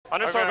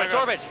Under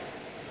Str8.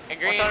 And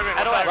green.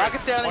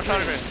 Rockets down in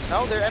green.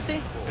 No, they're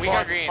empty. We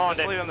got green.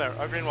 Just leave them there.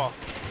 Green wall.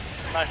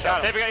 Nice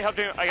shot. Dave, I got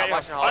you. I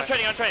got you. I'm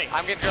training.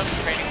 I'm getting drilled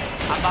from training.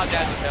 I'm about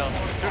dead with hill.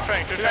 Two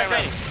training. Two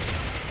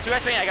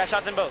training. I got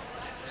shots in both.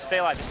 Stay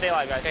alive,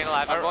 guys. Staying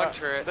alive. I'm going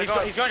turret. He's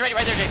going training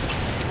right there, Jason.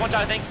 One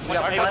shot, I think. He's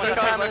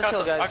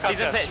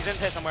in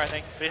pit somewhere, I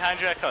think. Behind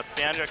you at cuts.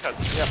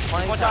 Yep.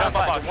 One shot on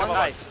flag. One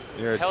nice.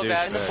 You're a Held dude.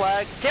 that. In the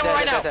flag. Camo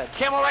right now.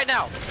 Camo right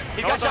now.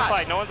 He's got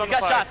shots. No one's on the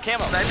He's got flag. shots.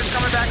 Camo. Sniper's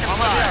coming back in the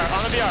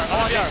On the BR.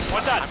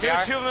 One shot.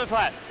 Two of them in the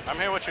plat.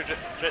 I'm here with you.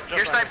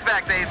 Your snipe's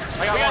back, Dave.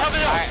 We got help in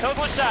the hill. Hill's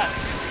one shot.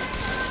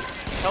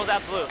 Hill's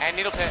absolute. And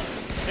needle pit.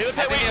 Needle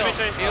pit.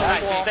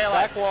 Stay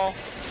alive. Back wall.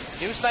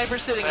 New sniper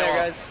sitting there,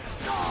 guys.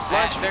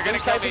 Lunch, they're gonna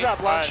kill me.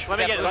 Lunch. Let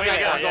me get it.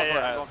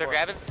 They're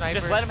grabbing sniper.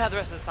 Just let him have the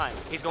rest of his time.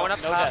 He's going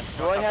up top.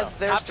 Roy has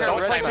their Top still.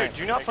 turret. Don't flank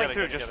through. Do not flank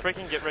through. Just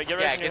freaking get ready.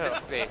 Yeah, get this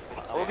base.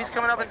 Obi's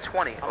coming up in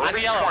 20. I'm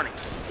Obi yellow. 20.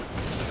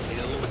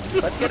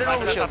 Let's get an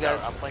overshield,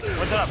 guys.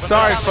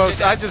 Sorry, folks.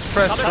 I just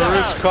pressed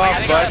Farouk's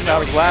cough button. I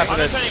was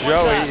laughing at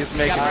Joey. He's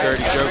making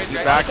dirty jokes in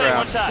the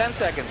background. 10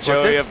 seconds.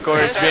 Joey, of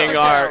course, being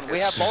our We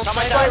have both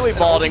slightly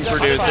balding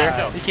producer.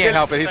 He can't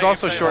help it. He's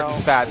also short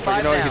and fat, but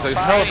you know he's a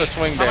hell of a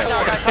swing band.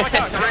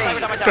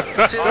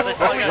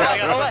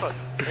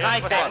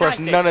 Of course,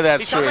 none of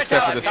that's true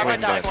except for the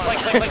swing band.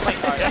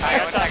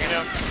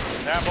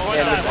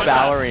 And the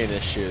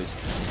ballerina shoes.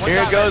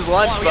 Here goes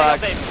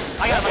Lunchbox.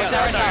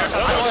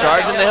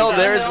 Charging the hill.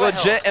 There's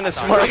Legit and a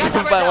smart move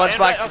by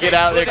Lunchbox to get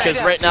out of there because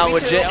right now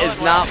Legit is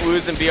not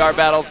losing BR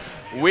battles.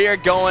 We are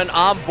going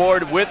on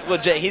board with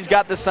Legit. He's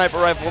got the sniper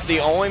rifle,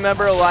 the only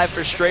member alive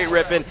for Str8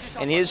 Rippin,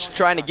 and he's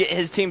trying to get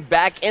his team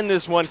back in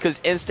this one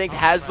because Instinct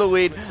has the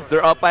lead.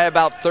 They're up by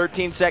about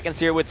 13 seconds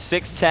here with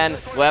 6:10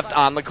 left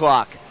on the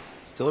clock.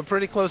 Still a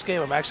pretty close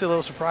game. I'm actually a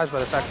little surprised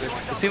by the fact that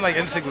it seemed like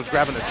Instinct was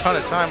grabbing a ton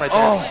of time right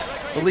there.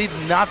 The lead's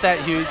not that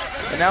huge,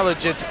 and now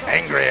Legit's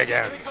angry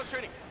again.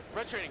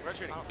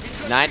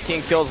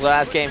 19 kills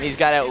last game. He's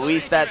got at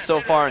least that so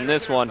far in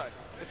this one.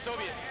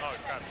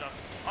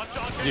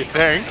 You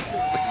think?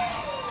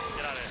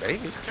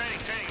 Maybe.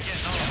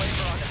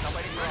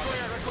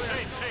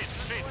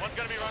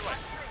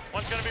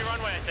 One's gonna be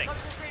runway, I think.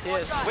 He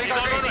is. He's on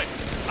runway.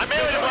 I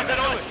meleeed him once at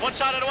OS. One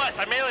shot at OS.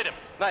 I meleeed him.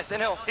 Nice,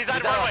 in hill. He's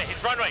on runway.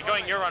 He's runway.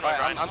 Going your runway,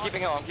 Brian. I'm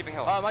keeping hill.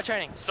 My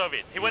training.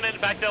 Soviet. He went in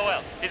back to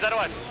OL. He's at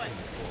OS.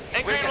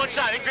 In green, one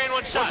shot. In green,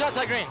 one shot. One shot's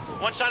at green.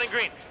 One shot in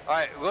green. All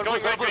right, go to blue.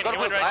 Go to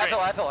blue. I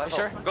have hill.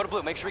 Sure. Go to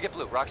blue. Make sure we get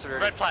blue. Rocks are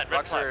red flag.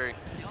 Red training.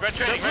 Red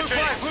training. Blue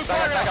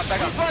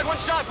flag, one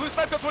shot. Blue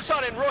snipe goes one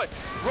shot in. Roy,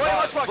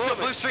 Lunchbox.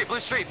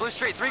 Blue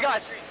street. Three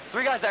guys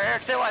there.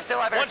 Eric, stay alive,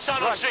 Eric. One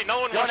shot on the street.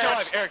 No one was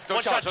shot. Eric,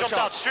 one shot jumped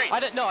out street. I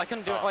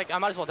couldn't do it. Like, I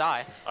might as well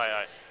die. All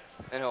right.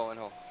 In hill.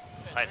 All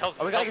right, Hill's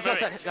We gotta get to the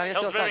side. Gotta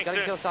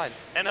get to the side.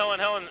 And Hill.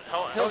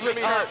 Hill's gonna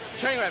be hurt.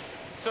 Training ramp.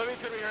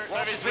 Soviet's gonna be hurt.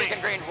 Walsh is weak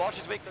and green. Walsh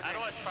is weak. At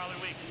OS probably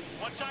weak.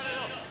 One shot at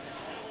Hill.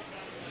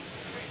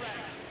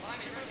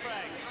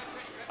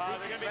 They're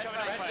gonna be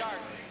coming red dark.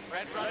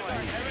 Red runway.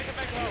 Everybody come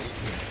back low.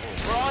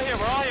 We're all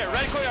here.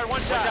 Red courtyard,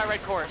 one shot.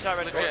 Red court.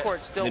 Red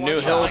court still. The new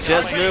hill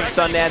just moved.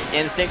 Sundance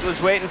Instinct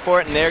was waiting for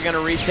it, and they're going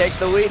to retake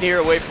the lead here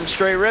away from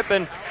Str8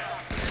 Rippin.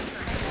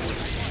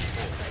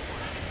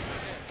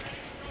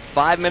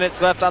 5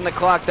 minutes left on the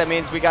clock. That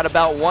means we got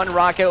about one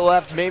rocket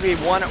left, maybe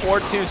one or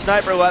two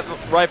sniper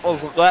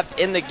rifles left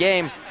in the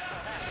game.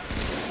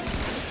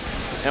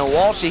 And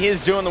Walshy, he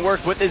is doing the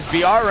work with his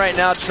BR right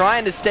now,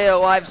 trying to stay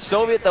alive.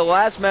 Soviet, the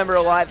last member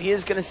alive, he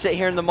is going to sit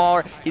here in the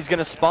mauler. He's going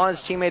to spawn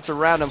his teammates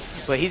around him,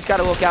 but he's got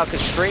to look out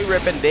because Str8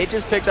 Rippin, they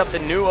just picked up the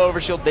new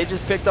overshield. They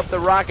just picked up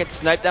the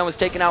rockets. Snipedown was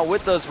taken out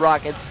with those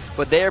rockets,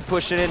 but they are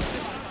pushing in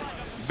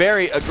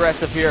very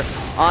aggressive here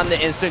on the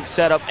Instinct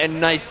setup. And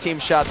nice team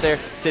shot there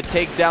to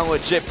take down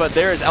Legit, but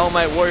there is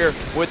ElamiteWarrior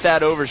with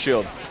that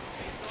overshield.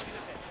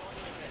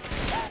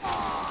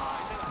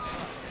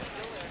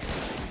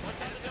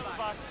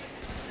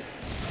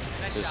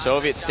 The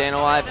Soviet staying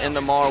alive in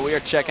the mall. We are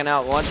checking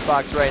out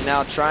Lunchbox right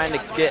now, trying to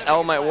get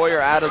ElamiteWarrior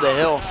out of the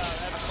hill.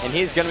 And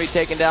he's going to be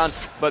taken down.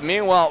 But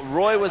meanwhile,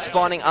 Roy was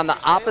spawning on the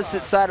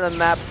opposite side of the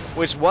map,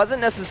 which wasn't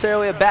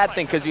necessarily a bad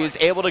thing because he was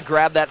able to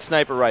grab that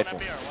sniper rifle.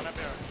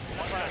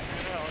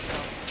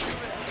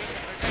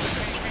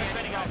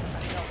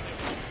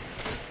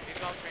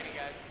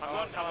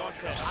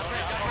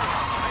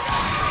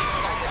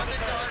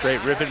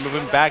 Str8 Rippin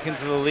moving back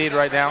into the lead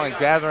right now and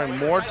gathering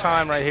more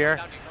time right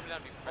here.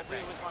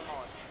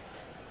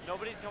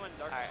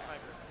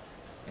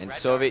 And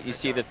Soviet, you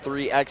see the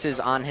 3 X's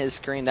on his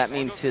screen. That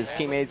means his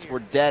teammates were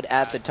dead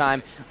at the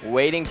time,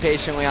 waiting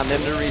patiently on them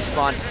to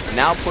respawn.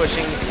 Now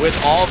pushing with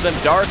all of them.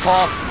 Dark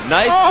Hall,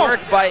 nice work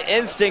by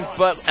Instinct,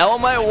 but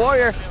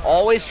ElamiteWarrior,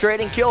 always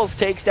trading kills,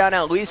 takes down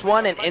at least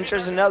one and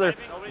injures another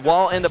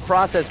while in the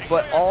process.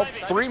 But all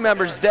 3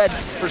 members dead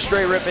for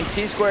Str8 Rippin.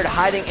 Tsquared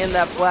hiding in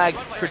that flag,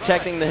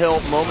 protecting the hill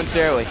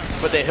momentarily.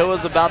 But the hill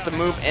is about to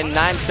move in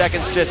 9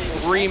 seconds, just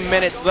 3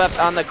 minutes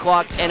left on the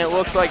clock, and it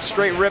looks like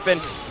Str8 Rippin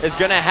is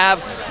going to have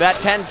that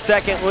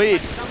 10-second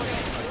lead.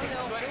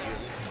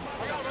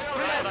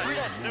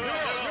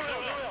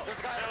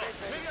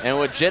 And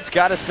Legit's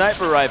got a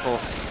sniper rifle.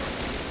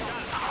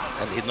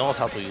 And he knows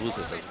how to use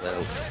it as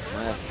well.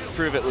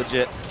 Prove it,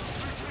 Legit.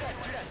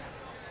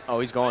 Oh,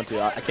 he's going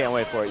to. I can't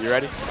wait for it. You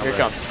ready? Here it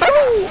comes.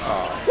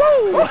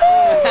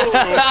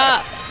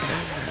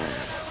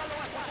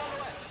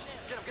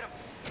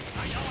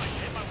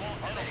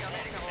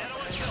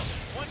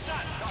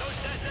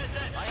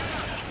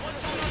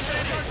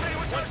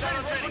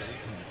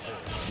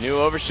 New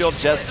overshield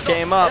just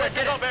came up.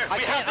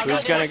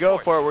 Who's going to go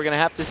for it? We're going to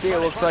have to see. It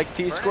looks like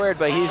Tsquared,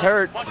 but he's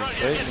hurt.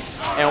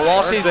 And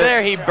Walshy's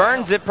there. He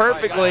burns it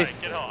perfectly.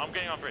 I'm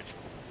getting on bridge.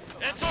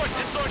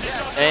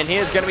 And he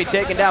is going to be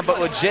taken down, but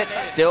Legit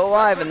still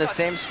alive in the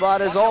same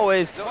spot as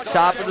always.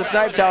 Top of the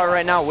snipe tower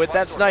right now with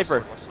that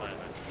sniper.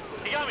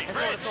 He got me.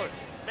 Bridge.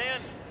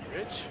 Man.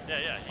 Rich?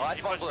 Yeah. Oh, I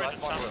spawned blue. I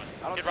spawned blue.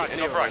 Get rock,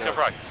 go for rock, go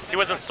for rock. He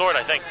wasn't sword,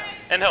 I think.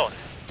 And hill.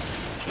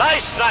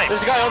 Nice snipe.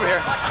 There's a guy over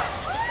here.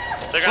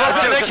 They're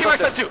gonna They keep my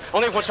side too.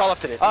 Only one shot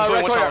left in it.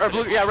 Red Courier, or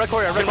blue, yeah, red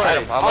Courier, red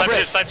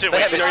Courier. Snipe two.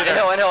 Wait,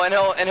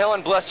 And hill,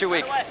 and bless 2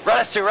 weak.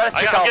 Red S2, Kyle.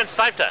 I'm getting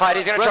sniped at. Hide,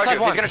 he's gonna charge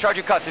you. He's gonna charge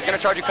you cuts. He's gonna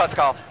charge you cuts,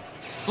 Kyle.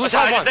 Blue I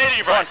side just one. naded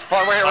you, bro. Hold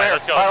on, we're here, we're here.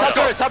 Let's go.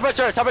 Top right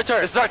turret.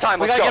 This is our time.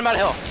 We Let's gotta go. get him out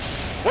of hill.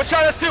 One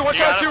shot S2,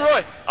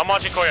 Roy. I'm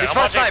watching Korea. He's I'm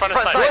front watching snipe, front of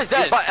front snipe.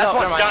 snipe. He's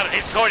S1. Got it.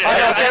 He's Korea.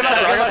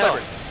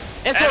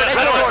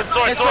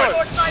 Sword.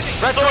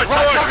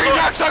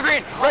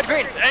 Red,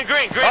 green. And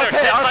green. Our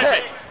Dead snipe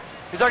pit.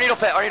 He's our needle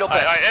pit. All right,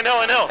 and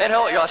hill. And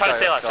hill, Try to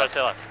stay alive. Try to stay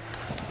alive.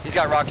 He's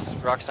got rocks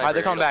sniper. Alright,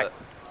 they're coming back.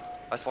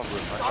 I spawned blue.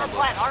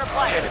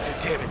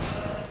 Damn it.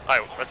 All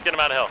right, let's get him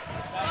out of hill.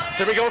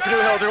 They're going for new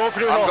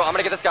hill. I'm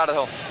gonna get this guy out of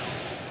the hill.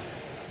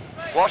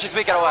 Walshy's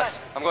weak at OS.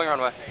 I'm going around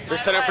way. They're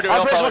setting up for new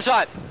hill. One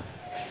shot.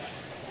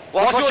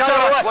 One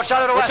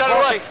shot at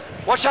OS.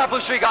 One shot blue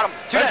street. Got him.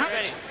 Two dead.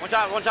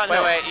 One shot.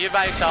 Wait, you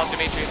by yourself,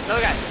 Dimitri.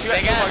 Another guy. They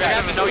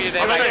have to know you're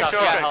there by yourself. You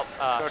gotta help.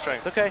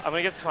 Okay. I'm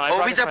gonna get this one.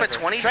 Obi's up at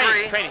 23.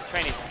 Training.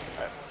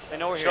 They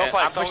know we're here.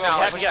 I'm pushing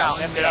out.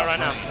 Get out right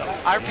now.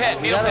 Our pit,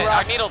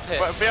 our needle pit.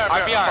 Our BR.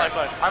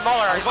 Our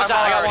mauler already.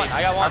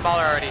 I got one. Our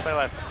mauler already. Play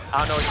live. I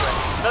don't know which way.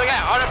 Another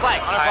guy on a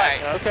flag.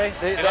 Okay,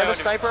 they have a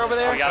sniper over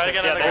there? We got this.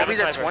 Obi's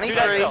at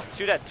 23.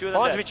 Two dead. Two of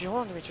them dead.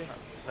 Hold on, Dimitri.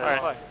 All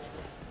right.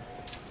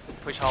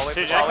 Push hallway.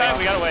 Dude, next time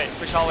we gotta wait.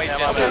 Push hallway.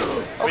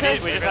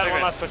 We just had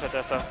one last push at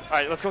this, so. All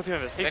right, let's go through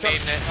this. They're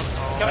nading it.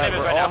 Coming in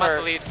right now.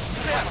 Someone lead.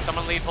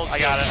 Someone lead full. I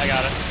got it.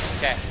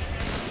 Okay.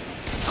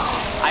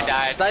 I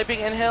died.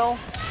 Sniping in hill?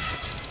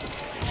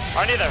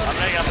 I need that. I'm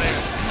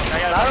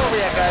Not over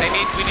yet, guys.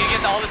 We need to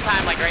get all this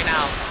time, like right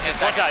now. He's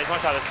one shot.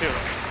 There's two.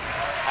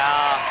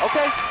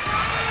 Okay.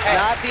 Hey.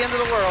 Not the end of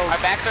the world. Our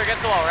backs are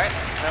against the wall, right?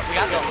 We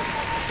got them.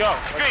 Let's go.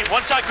 Green.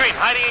 One shot. Green.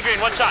 Hiding in green.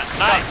 One shot.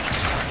 Nice.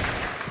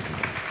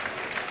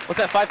 What's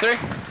that, 5-3?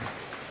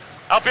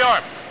 Out your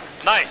arm.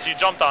 Nice. You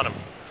jumped on him.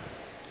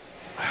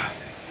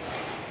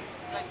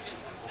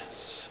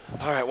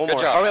 All right, one Good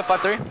more. job. Are we at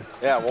 5-3?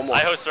 Yeah, one more. I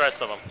host the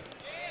rest of them.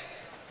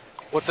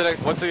 What's the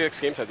next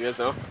game type? Do you guys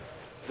know?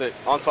 Is it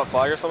onslaught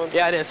flag or something?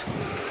 Yeah, it is.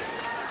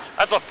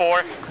 That's a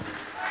 4.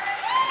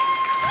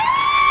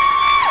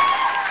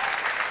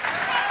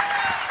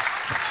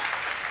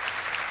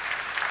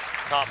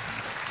 Top.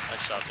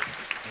 Nice shot.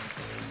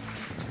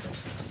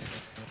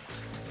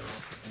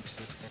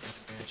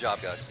 Good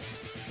job, guys.